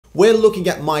we're looking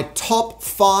at my top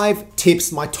 5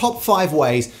 tips, my top 5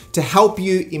 ways to help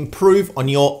you improve on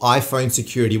your iPhone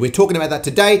security. We're talking about that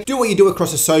today. Do what you do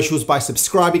across the socials by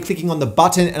subscribing, clicking on the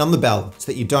button and on the bell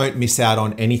so that you don't miss out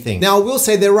on anything. Now, I will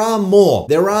say there are more.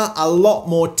 There are a lot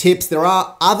more tips. There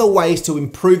are other ways to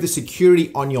improve the security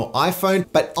on your iPhone,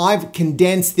 but I've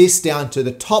condensed this down to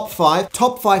the top 5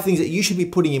 things that you should be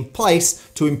putting in place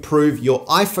to improve your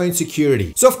iPhone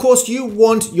security. So of course, you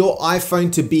want your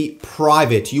iPhone to be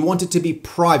private. You want it to be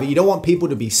private. You don't want people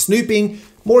to be snooping.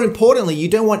 More importantly, you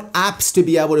don't want apps to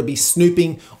be able to be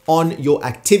snooping on your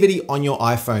activity on your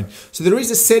iPhone. So there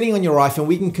is a setting on your iPhone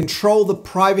where you can control the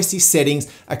privacy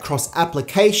settings across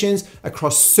applications,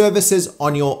 across services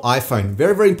on your iPhone.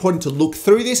 Very, very important to look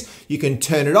through this. You can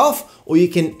turn it off, or you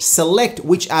can select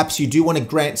which apps you do want to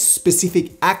grant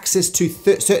specific access to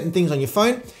certain things on your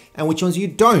phone and which ones you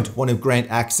don't want to grant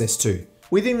access to.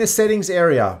 Within the settings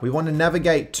area, we want to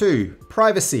navigate to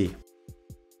privacy.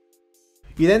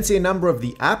 You then see a number of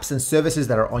the apps and services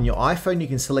that are on your iPhone. You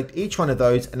can select each one of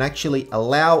those and actually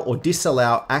allow or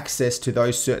disallow access to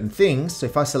those certain things. So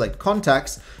if I select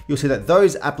contacts, you'll see that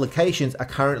those applications are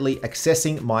currently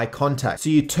accessing my contacts. So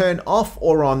you turn off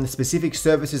or on the specific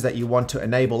services that you want to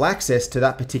enable access to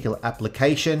that particular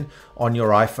application on your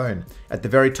iPhone. At the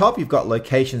very top, you've got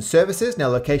location services. Now,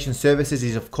 location services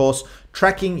is of course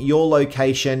tracking your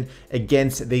location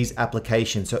against these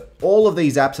applications. So all of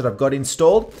these apps that I've got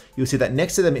installed, you'll see that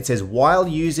next to them, it says while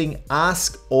using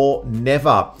ask or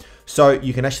never. So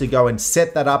you can actually go and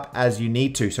set that up as you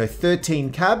need to. So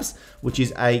 13 cabs, which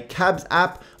is a cabs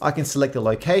app, I can select the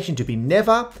location to be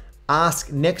never,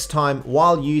 ask next time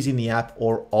while using the app,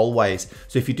 or always.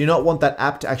 So if you do not want that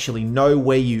app to actually know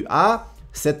where you are,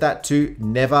 set that to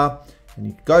never. And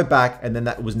you go back, and then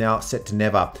that was now set to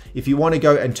never. If you want to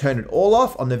go and turn it all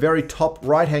off, on the very top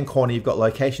right hand corner, you've got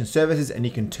location services, and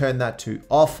you can turn that to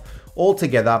off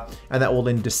altogether, and that will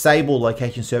then disable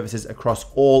location services across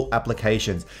all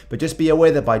applications. But just be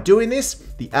aware that by doing this,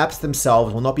 the apps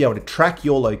themselves will not be able to track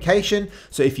your location.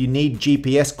 So if you need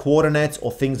GPS coordinates or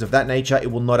things of that nature,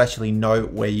 it will not actually know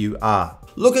where you are.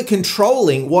 Look at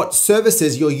controlling what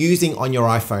services you're using on your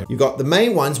iPhone. You've got the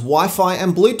main ones, Wi-Fi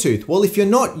and Bluetooth. Well, if you're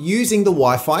not using the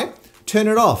Wi-Fi, turn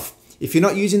it off. If you're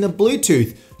not using the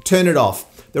Bluetooth, turn it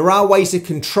off. There are ways to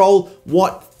control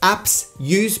what apps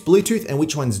use Bluetooth and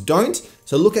which ones don't.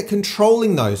 So look at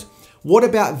controlling those. What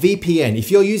about VPN? If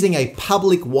you're using a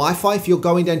public Wi-Fi, if you're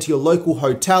going down to your local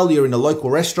hotel, you're in a local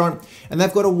restaurant and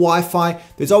they've got a Wi-Fi,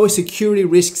 there's always security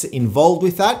risks involved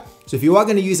with that. So if you are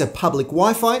going to use a public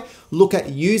Wi-Fi, look at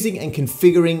using and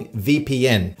configuring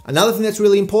VPN. Another thing that's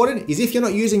really important is if you're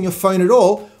not using your phone at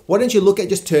all, why don't you look at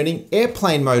just turning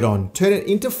airplane mode on, turn it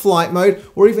into flight mode,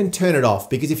 or even turn it off.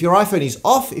 Because if your iPhone is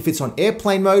off, if it's on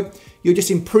airplane mode, you're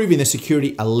just improving the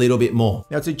security a little bit more.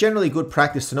 Now, it's a generally good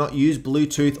practice to not use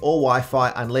Bluetooth or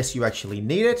Wi-Fi unless you actually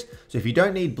need it. So if you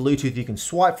don't need Bluetooth, you can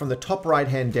swipe from the top right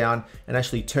hand down and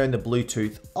actually turn the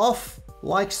Bluetooth off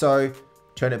like so.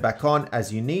 Turn it back on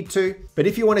as you need to. But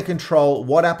if you want to control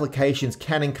what applications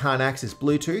can and can't access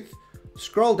Bluetooth,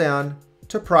 scroll down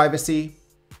to privacy,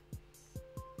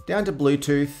 down to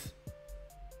Bluetooth,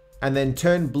 and then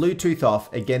turn Bluetooth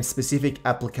off against specific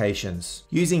applications.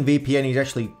 Using VPN is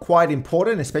actually quite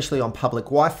important, especially on public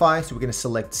Wi-Fi. So we're going to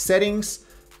select settings.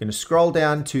 We're going to scroll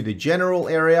down to the general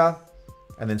area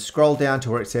and then scroll down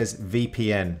to where it says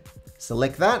VPN.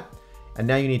 Select that. And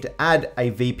now you need to add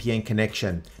a VPN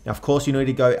connection. Now, of course, you need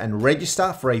to go and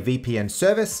register for a VPN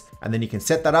service, and then you can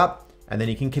set that up, and then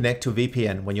you can connect to a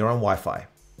VPN when you're on Wi-Fi.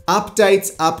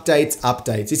 Updates, updates,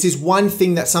 updates. This is one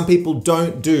thing that some people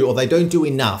don't do, or they don't do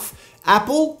enough.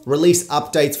 Apple release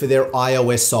updates for their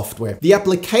iOS software. The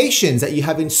applications that you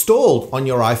have installed on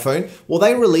your iPhone, well,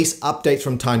 they release updates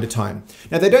from time to time.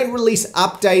 Now, they don't release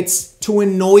updates to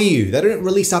annoy you. They don't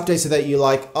release updates so that you're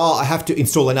like, oh, I have to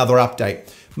install another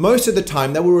update. Most of the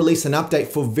time, they will release an update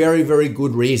for very, very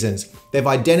good reasons. They've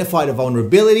identified a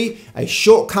vulnerability, a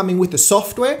shortcoming with the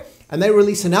software, and they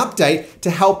release an update to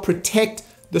help protect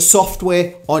the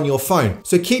software on your phone.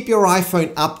 So keep your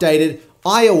iPhone updated,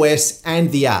 iOS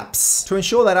and the apps. To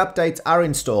ensure that updates are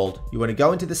installed, you want to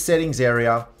go into the settings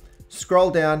area,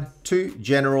 scroll down to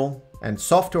general and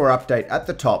software update at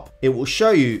the top. It will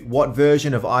show you what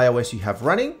version of iOS you have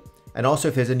running and also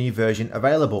if there's a new version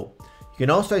available. You can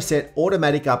also set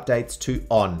automatic updates to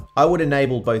on. I would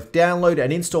enable both download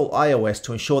and install iOS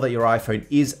to ensure that your iPhone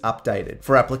is updated.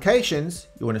 For applications,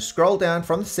 you want to scroll down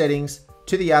from the settings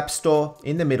to the App Store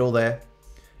in the middle there,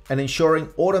 and ensuring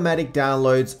automatic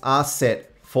downloads are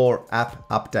set for app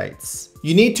updates.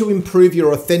 You need to improve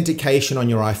your authentication on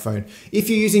your iPhone. If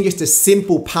you're using just a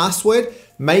simple password,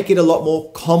 make it a lot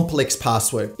more complex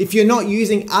password. If you're not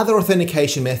using other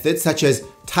authentication methods such as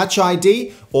Touch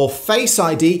ID or Face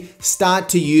ID, start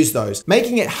to use those.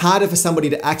 Making it harder for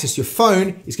somebody to access your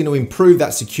phone is going to improve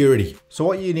that security. So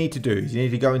what you need to do is you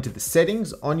need to go into the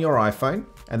settings on your iPhone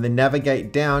and then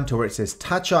navigate down to where it says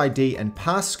Touch ID and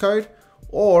passcode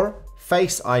or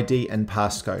Face ID and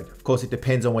passcode. Of course, it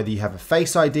depends on whether you have a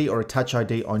Face ID or a Touch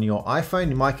ID on your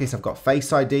iPhone. In my case, I've got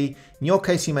Face ID. In your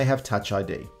case, you may have Touch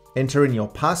ID. Enter in your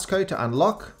passcode to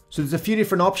unlock. So there's a few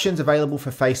different options available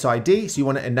for Face ID. So you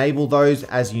want to enable those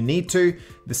as you need to.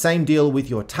 The same deal with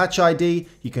your Touch ID.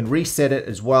 You can reset it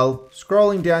as well.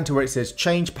 Scrolling down to where it says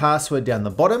change password down the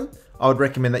bottom, I would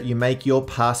recommend that you make your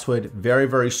password very,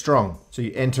 very strong. So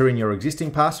you enter in your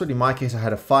existing password. In my case, I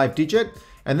had a 5-digit.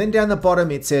 And then down the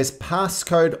bottom, it says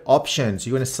passcode options.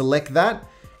 You're going to select that.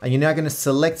 And you're now going to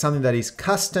select something that is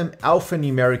custom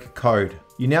alphanumeric code.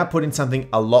 You now put in something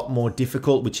a lot more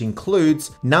difficult, which includes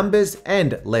numbers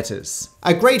and letters.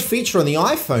 A great feature on the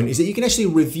iPhone is that you can actually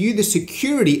review the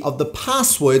security of the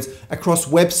passwords across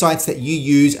websites that you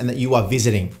use and that you are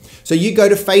visiting. So you go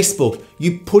to Facebook,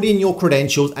 you put in your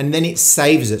credentials, and then it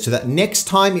saves it so that next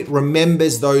time it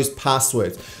remembers those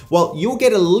passwords. Well, you'll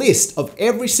get a list of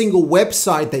every single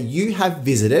website that you have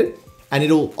visited. And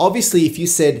it'll obviously, if you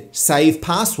said save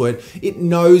password, it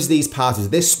knows these passwords.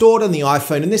 They're stored on the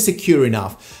iPhone and they're secure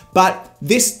enough. But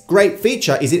this great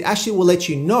feature is it actually will let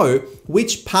you know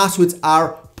which passwords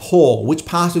are poor, which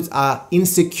passwords are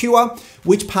insecure,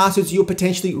 which passwords you're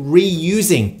potentially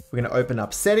reusing. We're going to open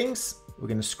up settings. We're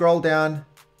going to scroll down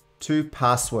to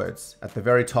passwords at the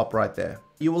very top right there.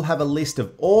 You will have a list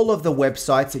of all of the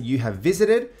websites that you have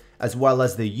visited, as well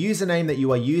as the username that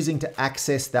you are using to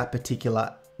access that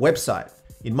particular website.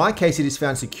 In my case, it has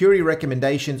found security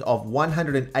recommendations of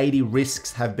 180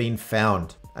 risks have been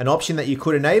found. An option that you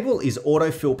could enable is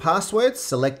autofill passwords.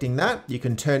 Selecting that, you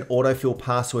can turn autofill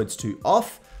passwords to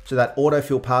off so that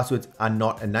autofill passwords are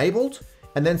not enabled.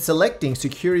 And then selecting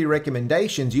security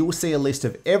recommendations, you will see a list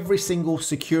of every single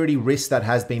security risk that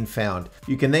has been found.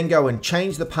 You can then go and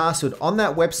change the password on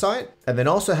that website and then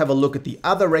also have a look at the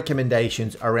other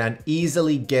recommendations around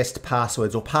easily guessed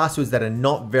passwords or passwords that are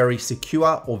not very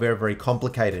secure or very, very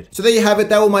complicated. So there you have it.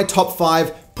 They were my top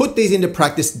 5. Put these into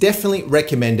practice. Definitely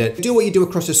recommend it. Do what you do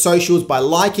across the socials by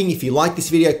liking if you like this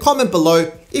video. Comment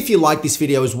below if you like this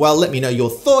video as well. Let me know your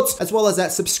thoughts. As well as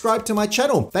that, subscribe to my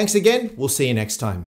channel. Thanks again. We'll see you next time.